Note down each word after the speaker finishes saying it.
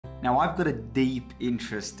Now, I've got a deep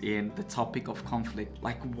interest in the topic of conflict.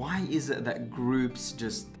 Like, why is it that groups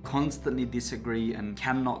just constantly disagree and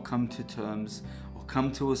cannot come to terms or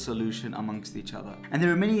come to a solution amongst each other? And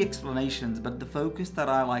there are many explanations, but the focus that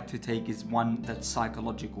I like to take is one that's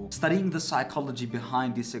psychological, studying the psychology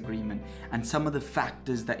behind disagreement and some of the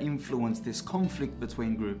factors that influence this conflict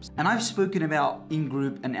between groups. And I've spoken about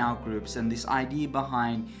in-group and out-groups and this idea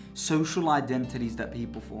behind social identities that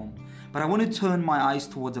people form. But I want to turn my eyes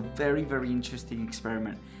towards a very, very interesting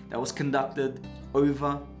experiment that was conducted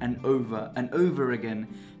over and over and over again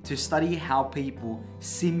to study how people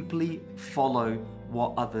simply follow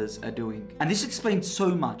what others are doing. And this explains so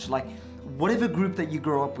much. Like, whatever group that you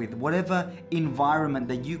grow up with, whatever environment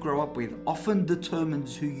that you grow up with often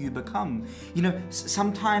determines who you become. You know,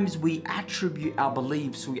 sometimes we attribute our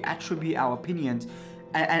beliefs, we attribute our opinions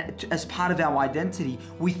as part of our identity.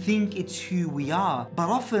 We think it's who we are, but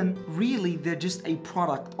often really they're just a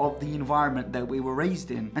product of the environment that we were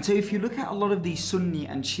raised in. And so if you look at a lot of the Sunni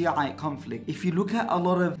and Shiite conflict, if you look at a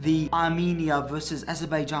lot of the Armenia versus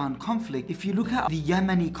Azerbaijan conflict, if you look at the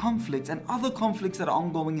Yemeni conflicts and other conflicts that are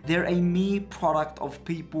ongoing, they're a mere product of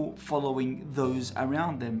people following those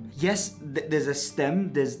around them. Yes, there's a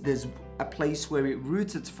stem, there's a place where it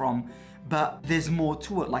rooted from, but there's more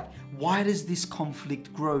to it. Like, why does this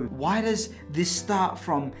conflict grow? Why does this start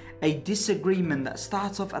from a disagreement that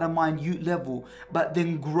starts off at a minute level, but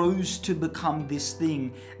then grows to become this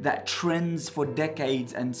thing that trends for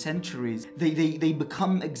decades and centuries? They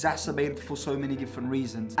become exacerbated for so many different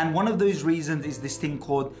reasons. And one of those reasons is this thing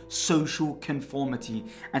called social conformity.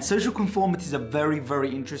 And social conformity is a very, very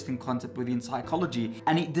interesting concept within psychology.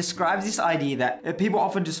 And it describes this idea that people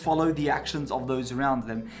often just follow the actions of those around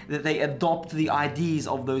them, that they adopt the ideas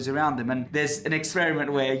of those around them. And there's an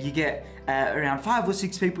experiment where you get around 5 or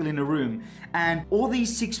 6 people in a room, and all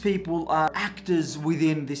these 6 people are actors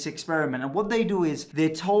within this experiment. And what they do is they're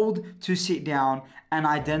told to sit down and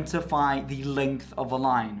identify the length of a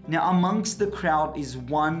line. Now, amongst the crowd is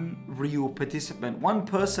one real participant, one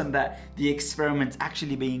person that the experiment's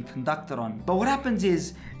actually being conducted on. But what happens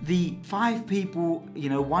is the 5 people, you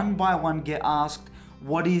know, one by one get asked,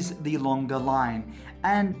 what is the longer line?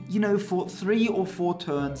 And, you know, for 3 or 4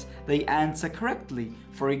 turns, they answer correctly.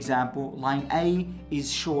 For example, line A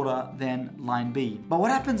is shorter than line B. But what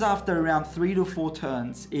happens after around 3 to 4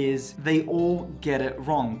 turns is they all get it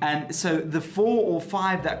wrong. And so the 4 or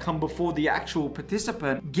 5 that come before the actual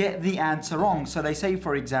participant get the answer wrong. So they say,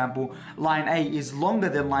 for example, line A is longer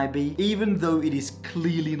than line B, even though it is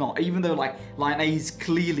clearly not, even though like line A is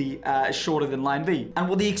clearly shorter than line B. And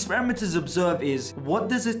what the experimenters observe is, what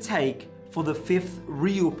does it take for the 5th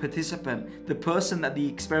real participant, the person that the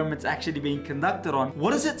experiment's actually being conducted on,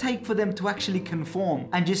 what does it take for them to actually conform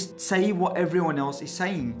and just say what everyone else is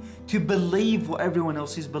saying, to believe what everyone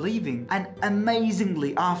else is believing? And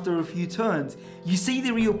amazingly, after a few turns, you see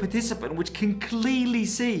the real participant, which can clearly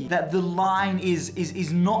see that the line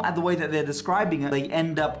is not at the way that they're describing it. They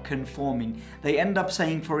end up conforming. They end up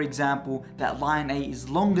saying, for example, that line A is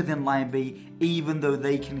longer than line B, even though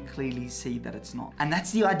they can clearly see that it's not. And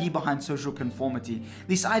that's the idea behind social conformity.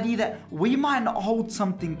 This idea that we might not hold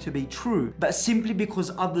something to be true, but simply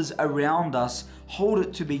because others around us hold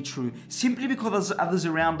it to be true, simply because others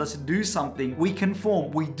around us do something, we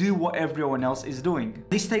conform, we do what everyone else is doing.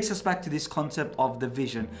 This takes us back to this concept of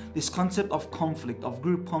division, this concept of conflict, of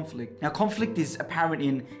group conflict. Now, conflict is apparent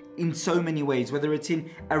in so many ways, whether it's in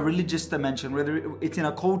a religious dimension, whether it's in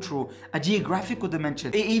a cultural, a geographical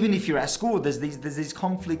dimension. Even if you're at school, there's these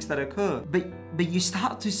conflicts that occur. But you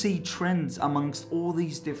start to see trends amongst all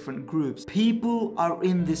these different groups. People are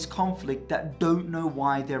in this conflict that don't know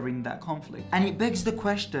why they're in that conflict. And it begs the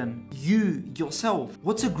question, you, yourself,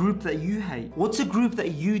 what's a group that you hate? What's a group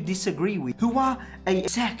that you disagree with? Who are a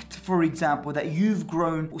sect, for example, that you've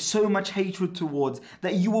grown so much hatred towards,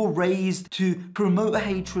 that you were raised to promote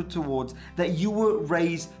hatred towards, that you were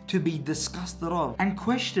raised to be disgusted of? And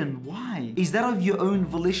question why. Is that of your own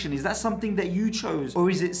volition? Is that something that you chose? Or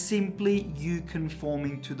is it simply you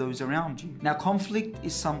conforming to those around you? Now, conflict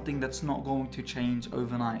is something that's not going to change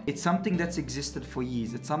overnight. It's something that's existed for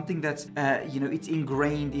years. It's something that's, it's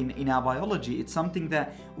ingrained in our biology. It's something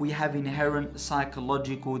that we have inherent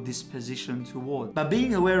psychological disposition toward. But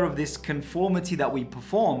being aware of this conformity that we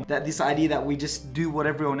perform, that this idea that we just do what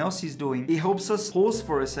everyone else is doing, it helps us pause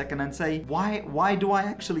for a second and say, why do I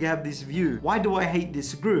actually have this view? Why do I hate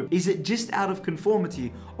this group? Is it just out of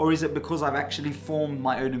conformity? Or is it because I've actually formed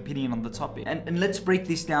my own opinion on the topic? And let's break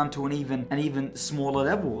this down to an even smaller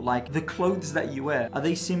level. Like the clothes that you wear, are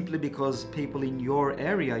they simply because people in your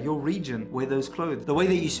area, your region, wear those clothes? The way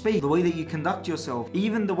that you speak, the way that you conduct yourself,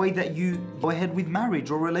 even the way that you go ahead with marriage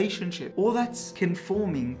or relationship, all that's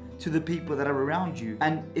conforming to the people that are around you.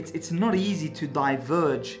 And it's not easy to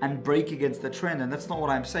diverge and break against the trend, and that's not what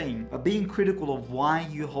I'm saying. But being critical of why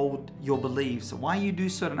you hold your beliefs, why you do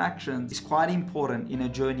certain actions, is quite important in a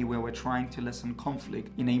journey where we're trying to lessen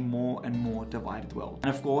conflict in a more and more divided world.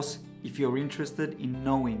 And of course, if you're interested in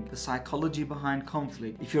knowing the psychology behind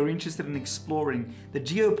conflict, if you're interested in exploring the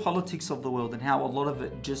geopolitics of the world and how a lot of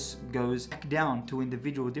it just goes back down to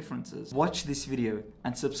individual differences, watch this video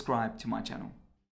and subscribe to my channel.